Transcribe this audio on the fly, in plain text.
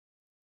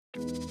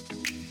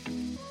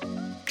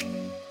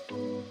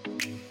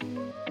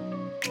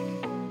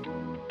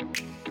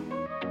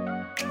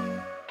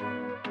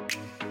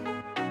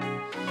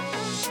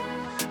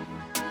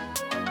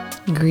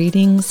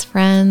Greetings,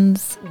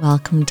 friends.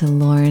 Welcome to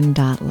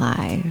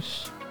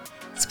Lauren.live,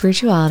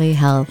 spirituality,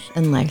 health,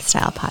 and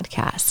lifestyle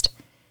podcast.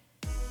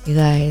 You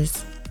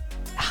guys,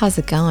 how's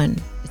it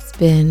going? It's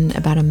been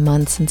about a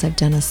month since I've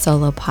done a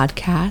solo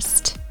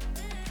podcast.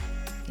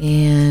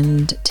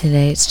 And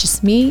today it's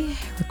just me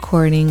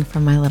recording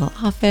from my little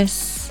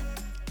office.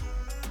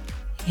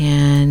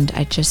 And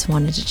I just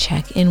wanted to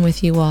check in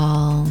with you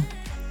all.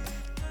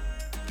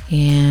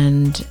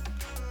 And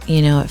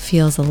it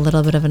feels a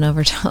little bit of an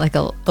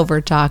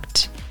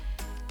overtalked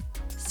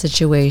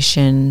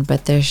situation,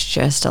 but there's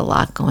just a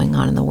lot going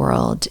on in the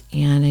world.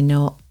 And I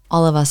know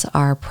all of us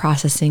are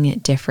processing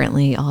it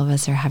differently. All of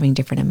us are having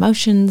different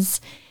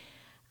emotions.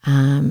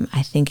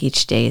 I think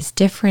each day is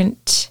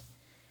different.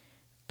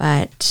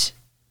 But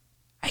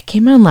I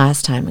came on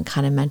last time and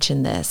kind of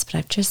mentioned this, but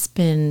I've just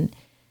been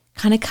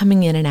kind of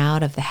coming in and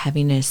out of the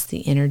heaviness,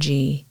 the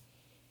energy.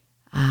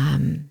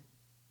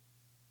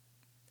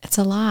 It's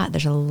a lot.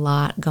 There's a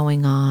lot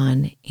going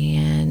on.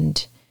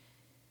 And,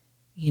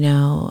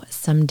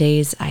 some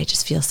days I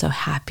just feel so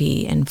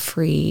happy and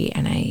free.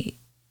 And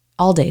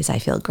all days I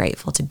feel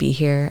grateful to be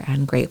here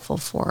and grateful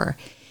for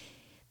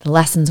the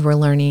lessons we're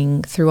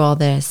learning through all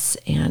this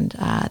and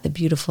the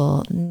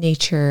beautiful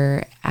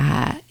nature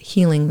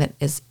healing that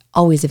is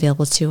always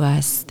available to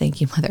us.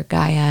 Thank you, Mother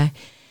Gaia.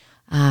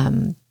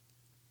 And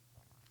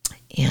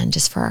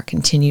just for our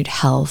continued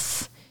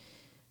health.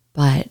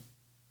 But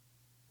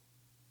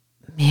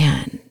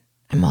man,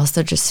 I'm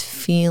also just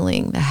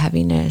feeling the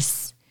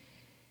heaviness.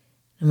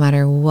 No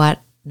matter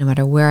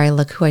where I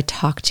look, who I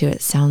talk to,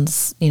 it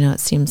seems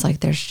like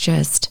there's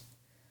just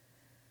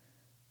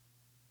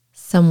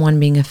someone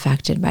being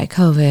affected by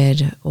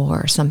COVID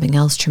or something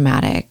else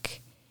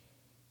traumatic.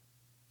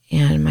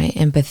 And my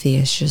empathy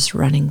is just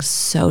running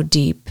so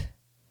deep.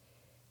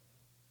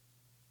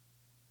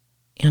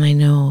 And I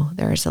know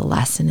there is a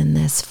lesson in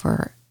this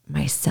for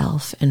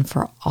myself and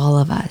for all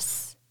of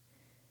us.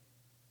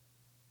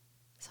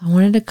 I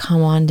wanted to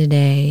come on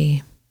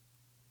today.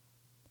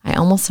 I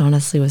almost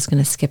honestly was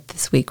going to skip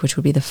this week, which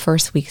would be the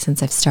first week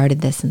since I've started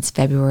this since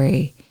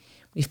February.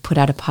 We've put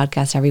out a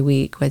podcast every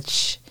week,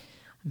 which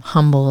I'm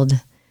humbled.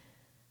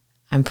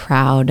 I'm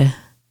proud.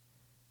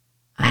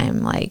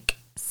 I'm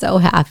so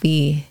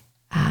happy.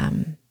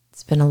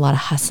 It's been a lot of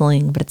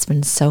hustling, but it's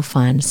been so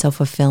fun, so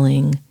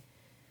fulfilling.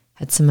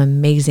 Had some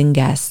amazing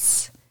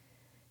guests.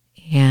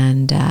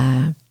 And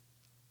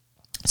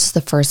this is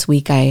the first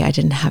week I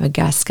didn't have a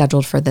guest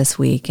scheduled for this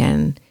week.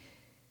 And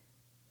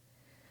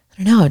I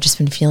don't know, I've just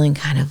been feeling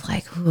kind of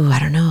I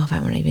don't know if I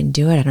want to even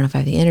do it. I don't know if I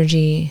have the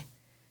energy.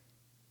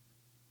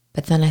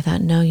 But then I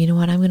thought, no, you know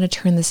what? I'm going to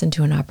turn this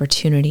into an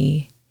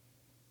opportunity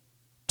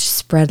to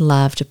spread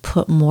love, to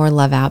put more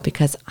love out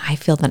because I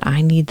feel that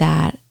I need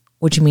that,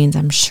 which means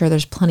I'm sure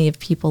there's plenty of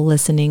people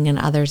listening and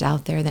others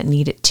out there that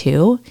need it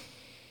too.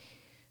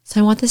 So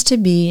I want this to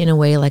be in a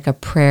way like a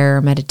prayer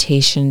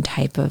meditation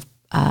type of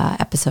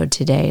episode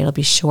today. It'll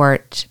be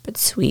short but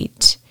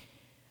sweet.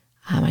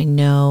 I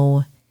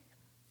know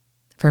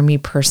for me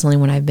personally,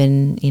 when I've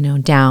been,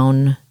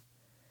 down,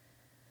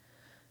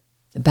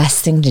 the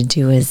best thing to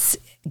do is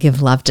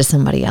give love to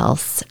somebody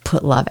else.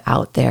 Put love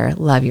out there.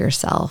 Love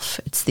yourself.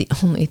 It's the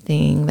only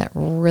thing that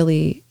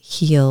really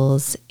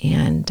heals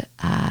and,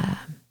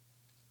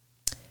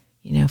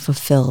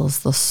 fulfills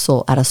the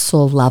soul at a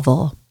soul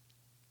level.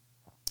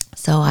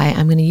 So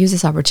I'm going to use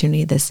this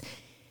opportunity, this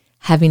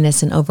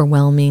heaviness and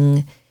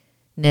overwhelmingness,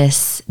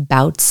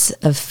 bouts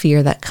of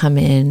fear that come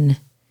in,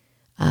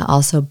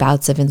 also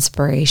bouts of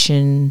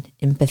inspiration,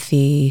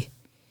 empathy,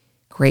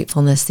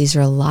 gratefulness. These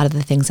are a lot of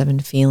the things I've been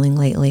feeling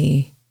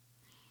lately.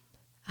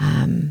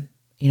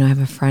 I have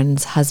a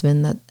friend's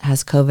husband that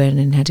has COVID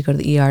and had to go to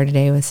the ER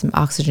today with some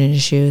oxygen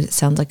issues. It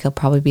sounds like he'll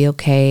probably be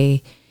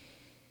okay.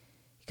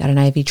 He got an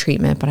IV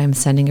treatment, but I'm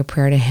sending a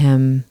prayer to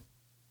him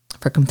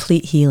for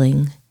complete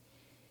healing.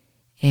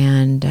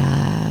 And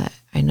I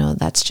know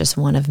that's just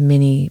one of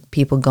many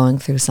people going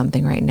through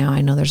something right now.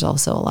 I know there's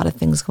also a lot of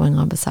things going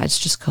on besides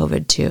just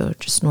COVID too,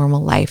 just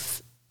normal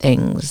life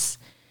things,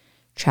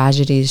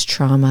 tragedies,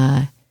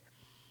 trauma.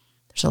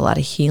 There's a lot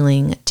of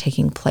healing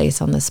taking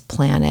place on this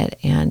planet,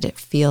 and it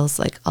feels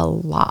like a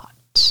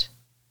lot.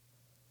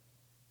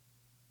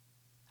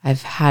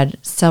 I've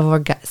had several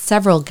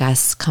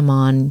guests come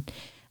on.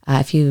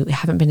 If you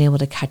haven't been able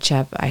to catch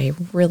up, I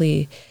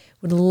really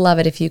would love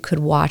it if you could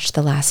watch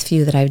the last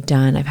few that I've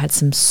done. I've had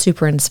some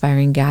super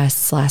inspiring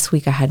guests. Last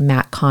week I had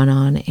Matt Kahn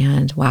on,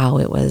 and wow,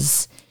 it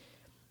was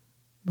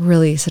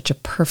really such a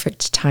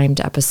perfect timed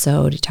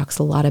episode. He talks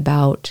a lot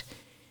about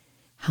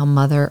how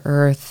Mother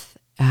Earth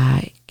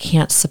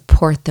can't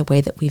support the way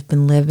that we've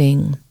been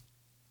living,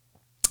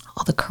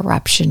 all the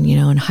corruption,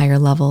 and higher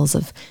levels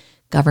of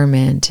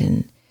government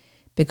and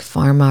big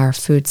pharma, our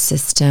food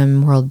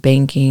system, world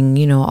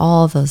banking,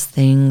 all those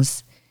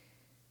things.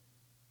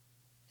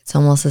 It's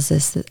almost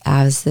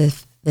as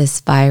if this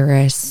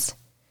virus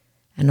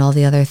and all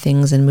the other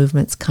things and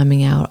movements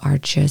coming out are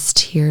just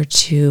here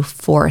to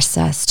force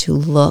us to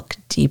look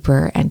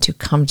deeper and to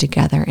come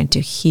together and to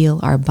heal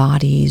our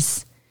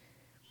bodies.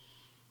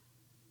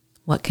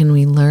 What can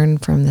we learn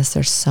from this?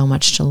 There's so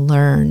much to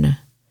learn.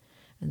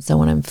 And so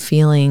when I'm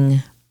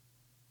feeling,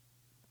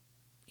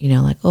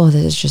 like, oh,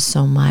 this is just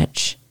so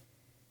much,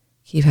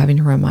 keep having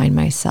to remind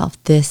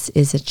myself, this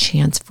is a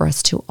chance for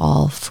us to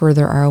all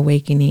further our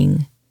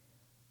awakening.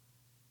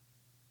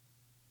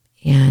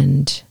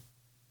 And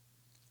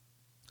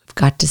we've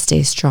got to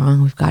stay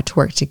strong. We've got to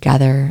work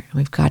together. And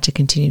we've got to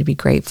continue to be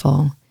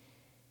grateful,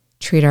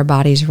 treat our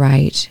bodies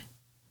right,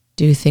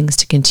 do things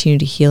to continue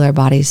to heal our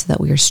bodies so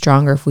that we are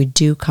stronger if we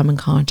do come in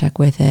contact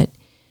with it.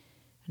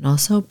 And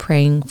also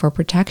praying for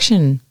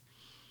protection.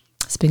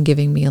 It's been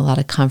giving me a lot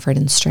of comfort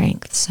and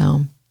strength.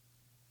 So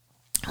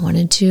I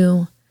wanted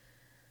to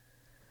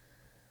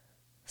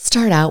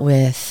start out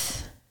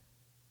with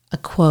a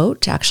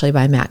quote actually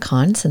by Matt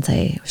Kahn, since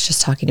I was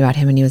just talking about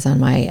him and he was on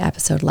my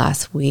episode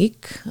last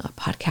week, a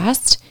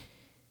podcast.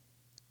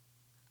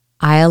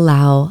 I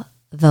allow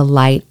the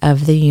light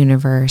of the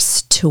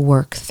universe to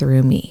work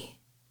through me,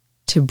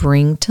 to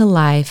bring to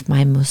life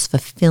my most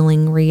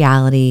fulfilling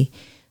reality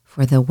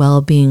for the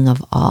well-being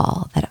of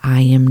all that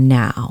I am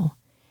now.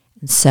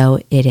 And so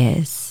it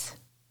is.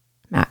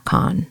 Matt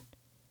Kahn.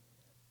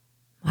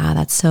 Wow,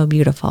 that's so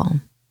beautiful.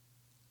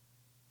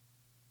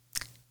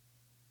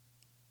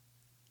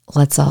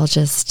 Let's all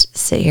just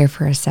sit here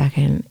for a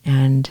second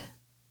and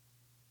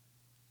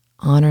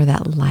honor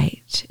that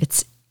light.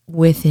 It's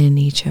within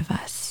each of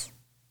us.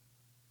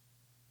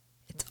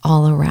 It's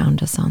all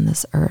around us on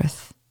this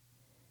earth.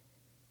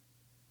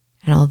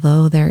 And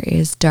although there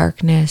is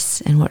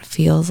darkness and what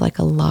feels like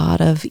a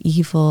lot of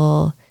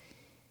evil,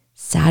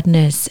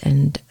 sadness,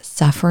 and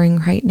suffering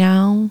right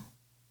now,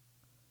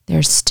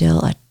 there's still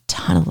a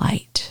ton of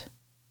light.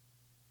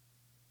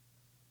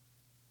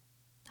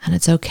 And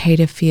it's okay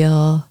to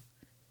feel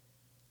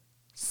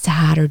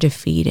sad or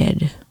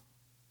defeated.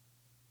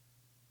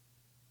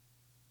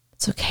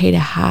 It's okay to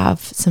have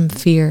some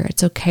fear.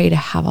 It's okay to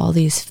have all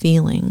these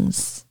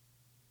feelings.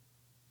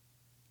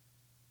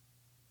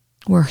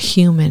 We're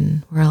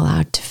human. We're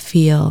allowed to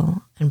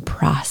feel and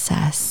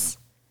process.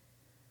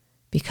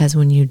 Because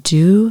when you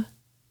do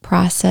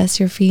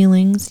process your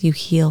feelings, you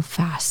heal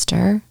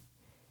faster.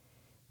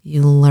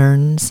 You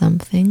learn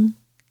something.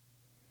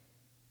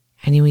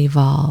 And you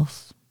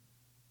evolve.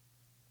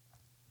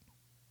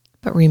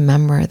 But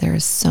remember, there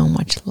is so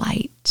much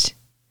light.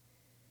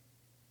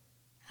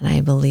 And I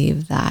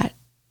believe that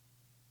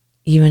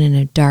even in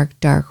a dark,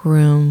 dark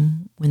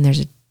room, when there's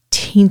a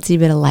teensy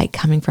bit of light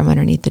coming from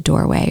underneath the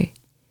doorway,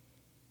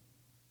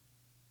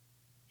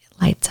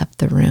 it lights up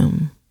the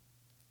room.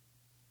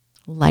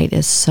 Light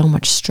is so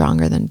much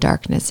stronger than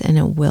darkness, and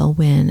it will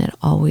win. It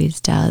always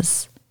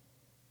does.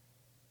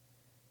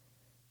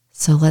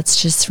 So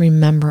let's just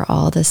remember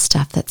all this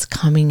stuff that's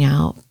coming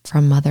out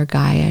from Mother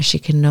Gaia. She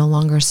can no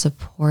longer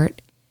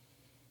support.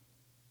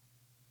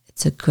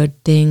 It's a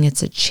good thing.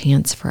 It's a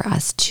chance for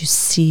us to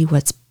see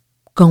what's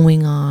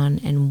going on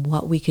and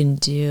what we can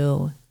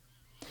do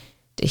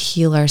to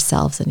heal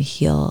ourselves and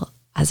heal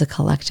as a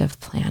collective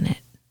planet.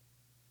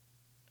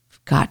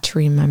 We've got to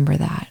remember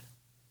that.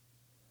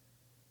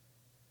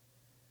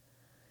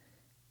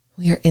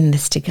 We are in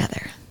this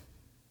together.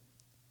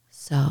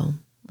 So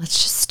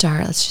let's just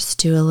start. Let's just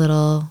do a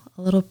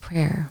little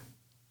prayer.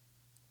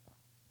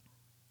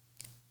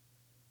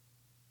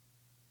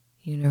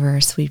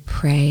 Universe, we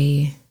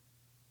pray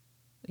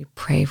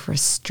for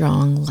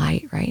strong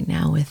light right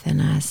now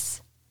within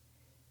us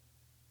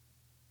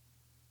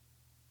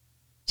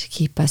to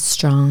keep us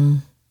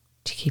strong,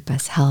 to keep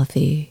us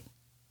healthy,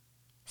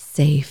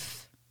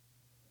 safe,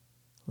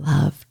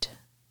 loved.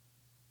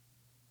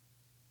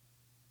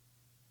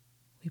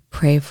 We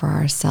pray for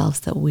ourselves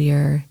that we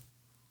are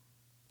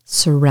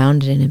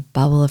surrounded in a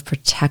bubble of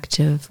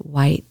protective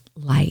white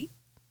light,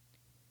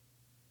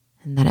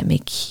 and that it may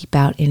keep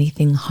out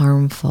anything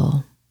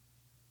harmful,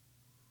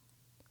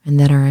 and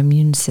that our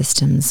immune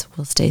systems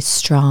will stay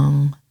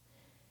strong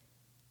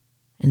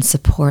and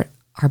support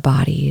our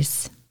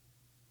bodies.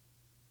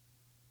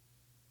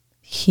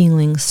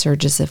 Healing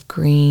surges of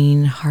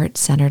green,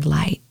 heart-centered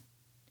light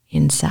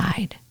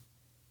inside.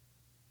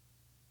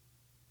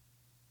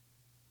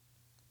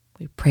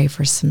 We pray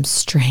for some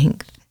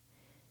strength.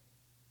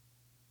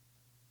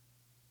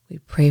 We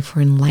pray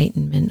for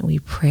enlightenment. We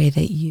pray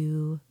that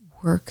you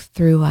work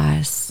through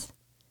us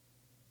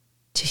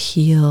to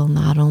heal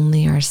not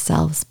only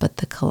ourselves, but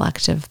the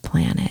collective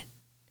planet.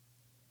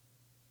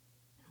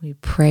 We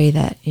pray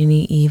that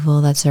any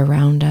evil that's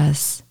around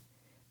us,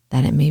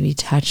 that it may be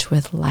touched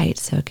with light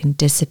so it can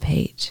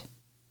dissipate.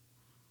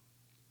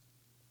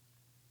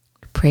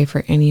 We pray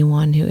for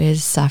anyone who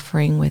is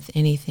suffering with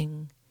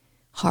anything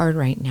hard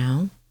right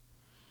now,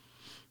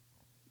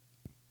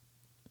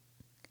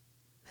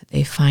 that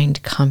they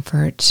find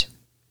comfort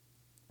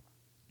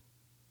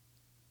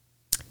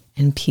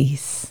and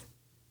peace.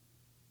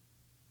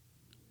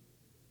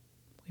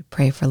 We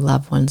pray for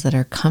loved ones that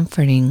are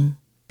comforting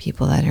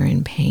people that are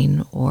in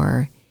pain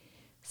or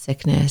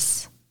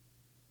sickness.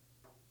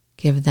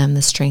 Give them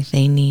the strength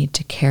they need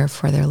to care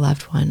for their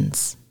loved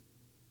ones.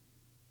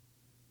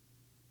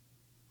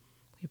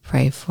 We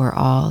pray for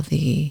all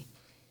the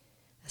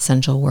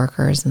essential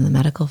workers in the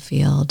medical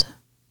field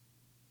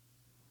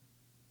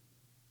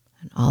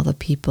and all the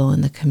people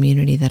in the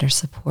community that are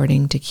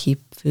supporting to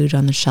keep food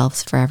on the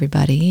shelves for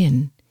everybody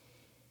and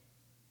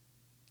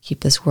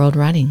keep this world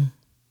running.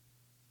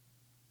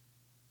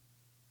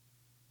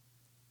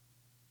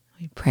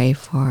 We pray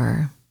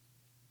for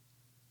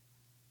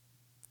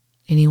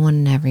anyone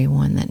and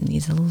everyone that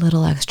needs a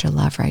little extra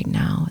love right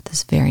now at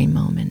this very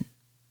moment.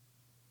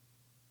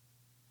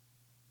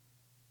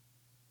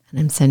 And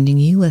I'm sending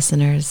you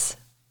listeners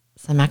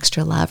some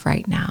extra love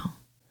right now.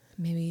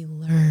 Maybe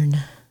learn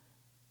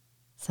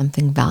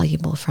something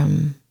valuable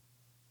from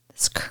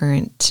this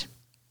current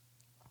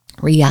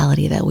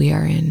reality that we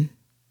are in.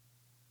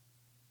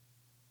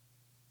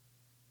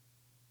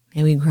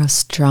 May we grow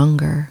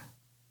stronger,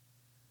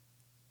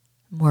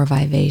 more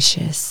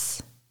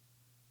vivacious,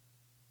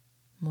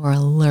 more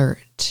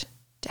alert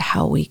to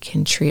how we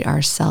can treat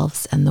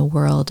ourselves and the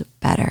world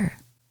better.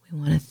 We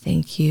want to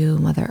thank you,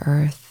 Mother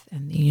Earth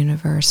and the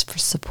universe, for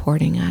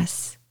supporting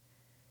us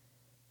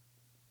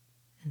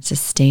and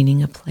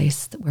sustaining a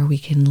place where we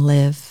can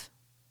live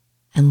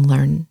and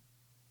learn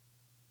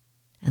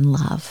and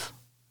love.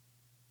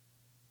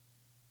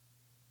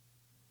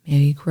 May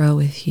we grow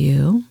with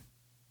you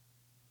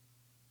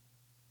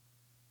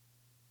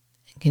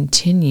and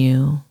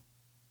continue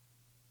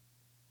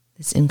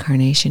this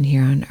incarnation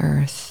here on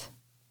earth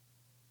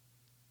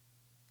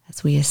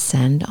as we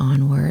ascend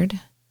onward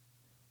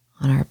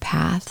on our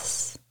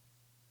paths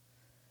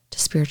to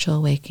spiritual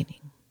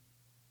awakening.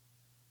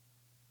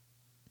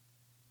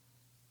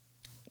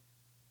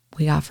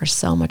 We offer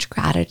so much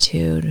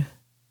gratitude.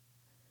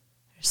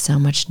 There's so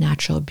much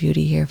natural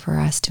beauty here for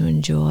us to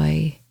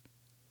enjoy.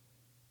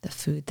 The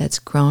food that's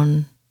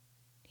grown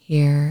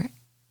here,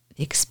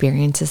 the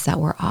experiences that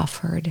we're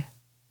offered.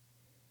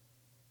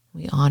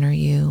 We honor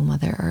you,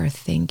 Mother Earth.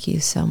 Thank you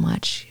so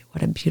much.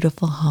 What a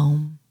beautiful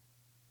home.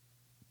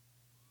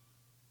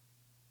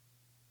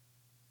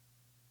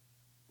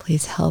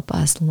 Please help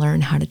us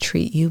learn how to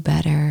treat you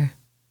better.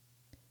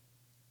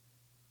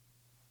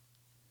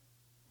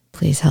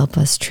 Please help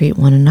us treat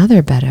one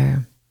another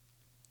better.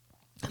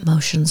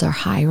 Emotions are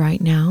high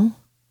right now.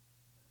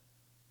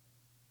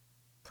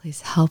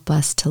 Please help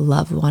us to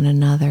love one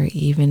another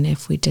even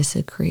if we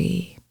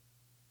disagree.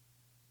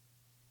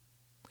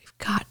 We've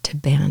got to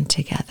band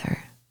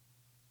together.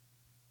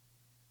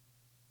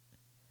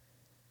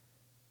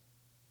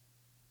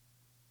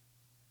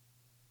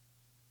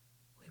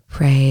 We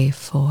pray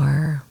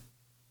for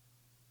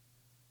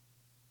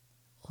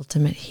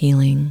ultimate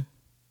healing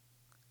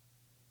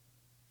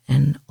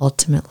and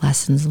ultimate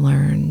lessons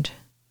learned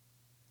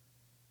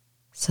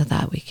so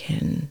that we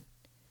can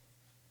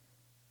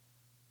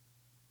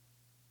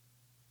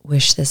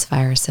wish this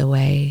virus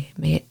away.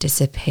 May it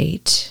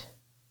dissipate,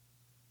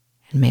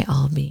 and may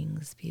all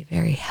beings be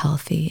very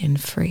healthy and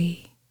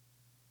free.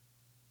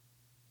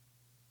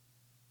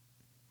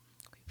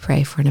 We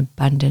pray for an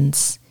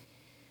abundance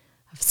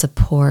of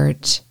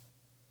support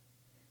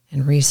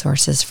and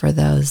resources for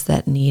those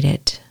that need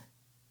it.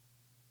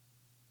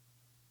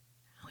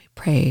 We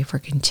pray for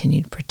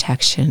continued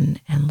protection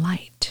and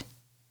light.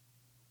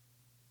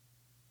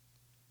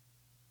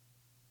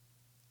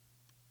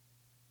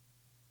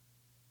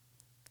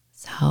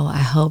 So I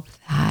hope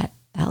that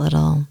that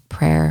little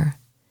prayer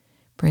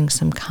brings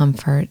some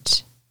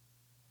comfort.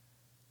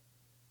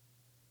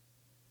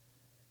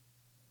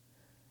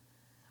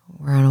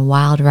 We're on a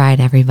wild ride,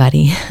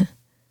 everybody.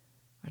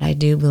 But I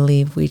do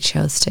believe we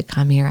chose to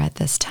come here at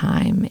this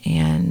time,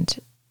 and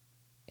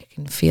it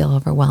can feel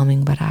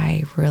overwhelming, but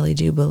I really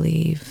do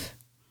believe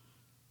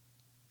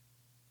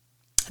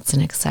it's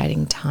an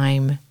exciting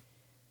time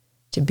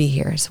to be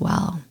here as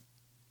well.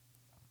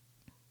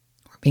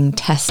 We're being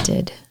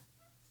tested.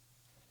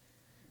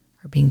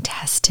 We're being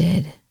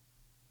tested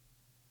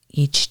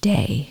each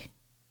day.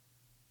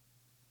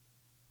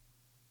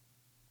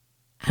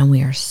 And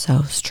we are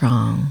so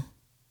strong.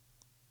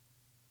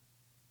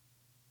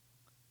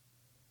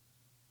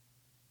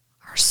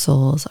 Our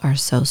souls are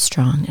so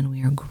strong, and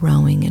we are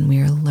growing, and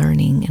we are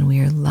learning, and we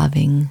are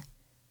loving.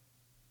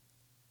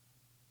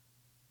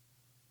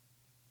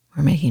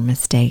 We're making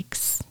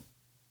mistakes,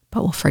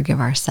 but we'll forgive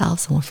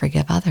ourselves and we'll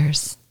forgive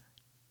others.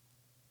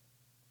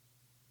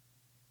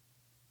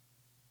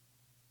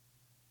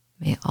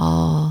 May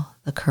all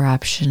the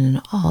corruption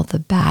and all the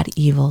bad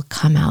evil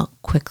come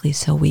out quickly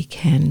so we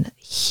can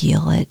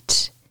heal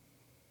it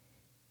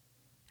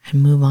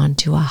and move on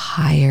to a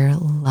higher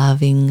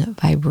loving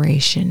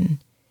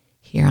vibration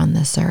here on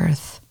this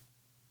earth.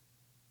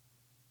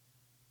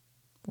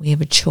 We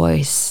have a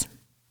choice.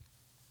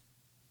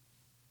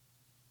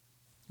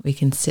 We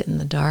can sit in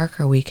the dark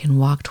or we can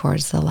walk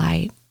towards the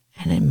light,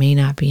 and it may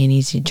not be an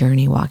easy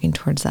journey walking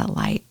towards that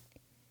light.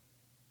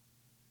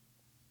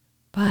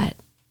 But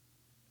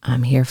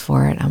I'm here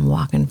for it. I'm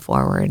walking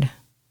forward.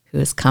 Who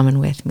is coming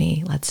with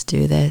me? Let's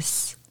do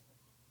this.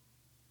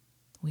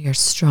 We are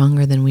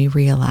stronger than we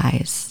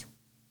realize.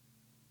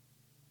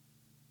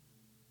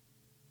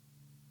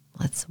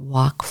 Let's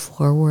walk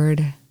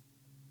forward.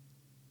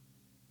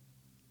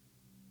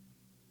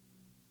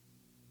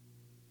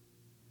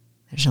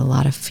 There's a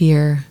lot of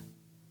fear.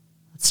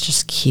 Let's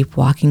just keep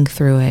walking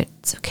through it.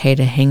 It's okay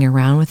to hang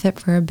around with it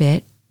for a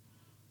bit.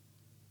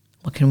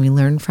 What can we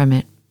learn from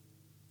it?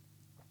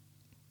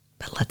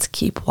 But let's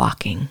keep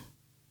walking.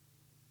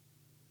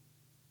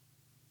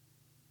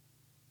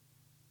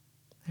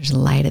 There's a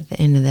light at the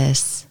end of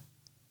this.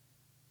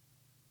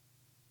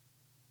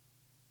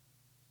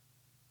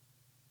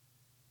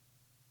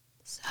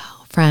 So,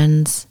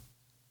 friends,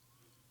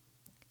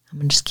 I'm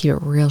going to just keep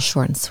it real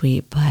short and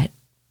sweet, but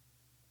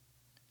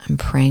I'm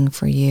praying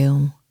for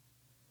you.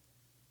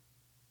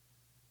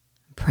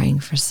 I'm praying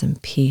for some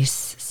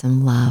peace,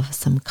 some love,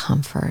 some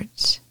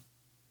comfort,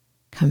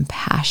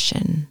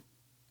 compassion.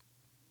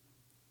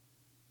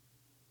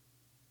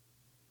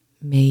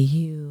 May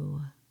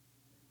you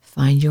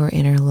find your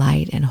inner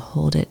light and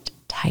hold it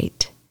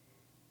tight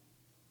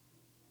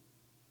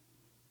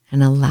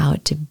and allow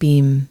it to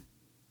beam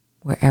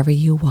wherever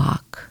you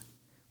walk,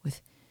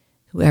 with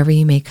whoever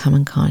you may come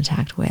in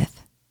contact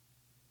with.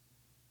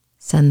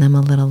 Send them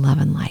a little love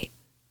and light.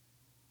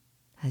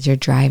 As you're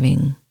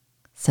driving,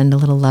 send a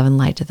little love and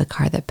light to the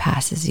car that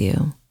passes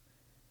you.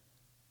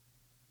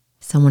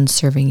 Someone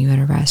serving you at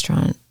a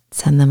restaurant,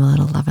 send them a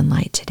little love and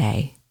light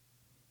today.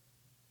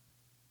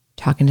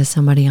 Talking to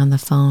somebody on the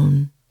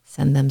phone,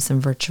 send them some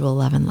virtual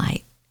love and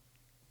light.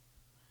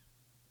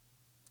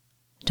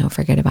 Don't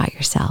forget about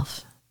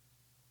yourself.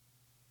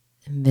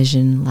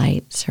 Envision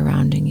light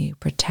surrounding you,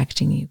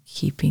 protecting you,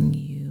 keeping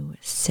you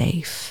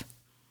safe.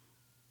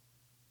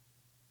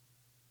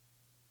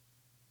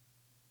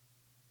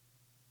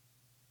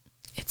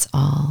 It's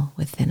all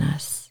within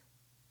us.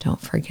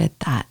 Don't forget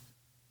that.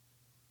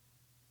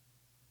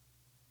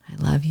 I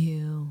love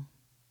you.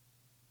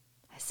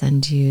 I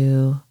send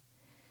you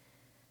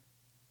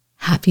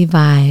happy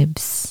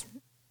vibes,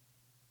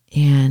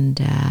 and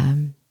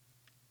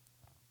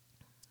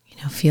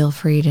feel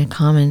free to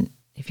comment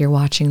if you're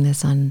watching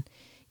this on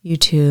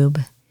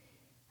YouTube.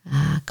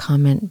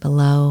 Comment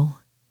below.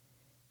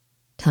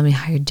 Tell me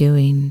how you're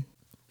doing.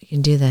 We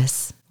can do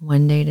this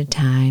one day at a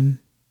time,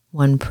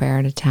 one prayer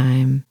at a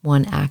time,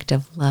 one act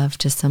of love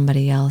to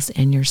somebody else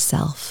and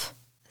yourself.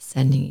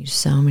 Sending you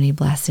so many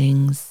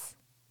blessings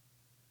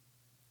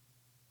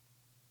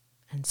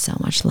and so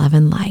much love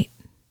and light.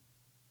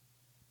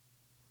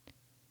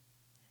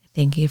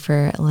 Thank you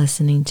for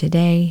listening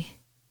today.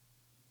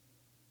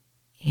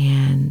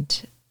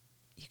 And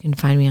you can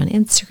find me on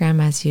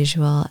Instagram as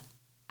usual,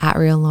 at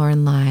Real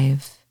Lauren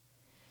Live.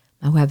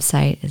 My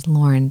website is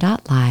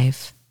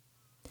lauren.live.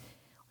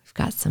 We've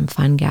got some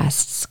fun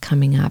guests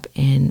coming up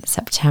in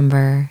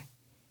September.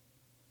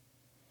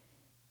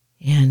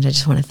 And I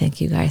just want to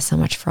thank you guys so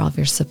much for all of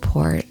your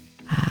support.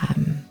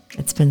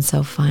 It's been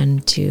so fun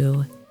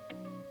to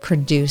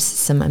produce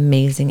some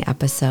amazing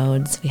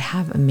episodes. We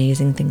have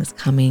amazing things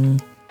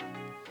coming.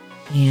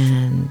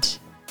 And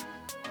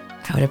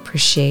I would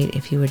appreciate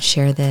if you would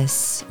share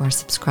this or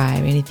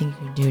subscribe, anything you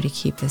can do to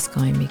keep this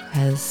going,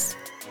 because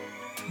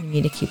we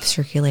need to keep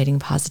circulating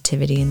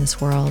positivity in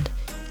this world.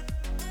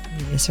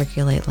 We need to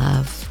circulate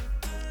love.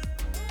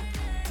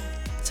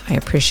 So I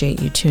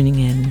appreciate you tuning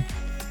in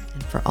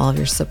and for all of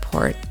your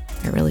support.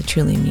 I really,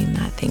 truly mean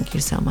that. Thank you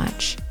so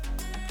much.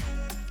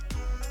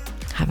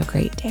 Have a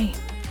great day.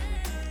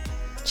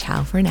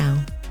 Ciao for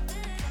now.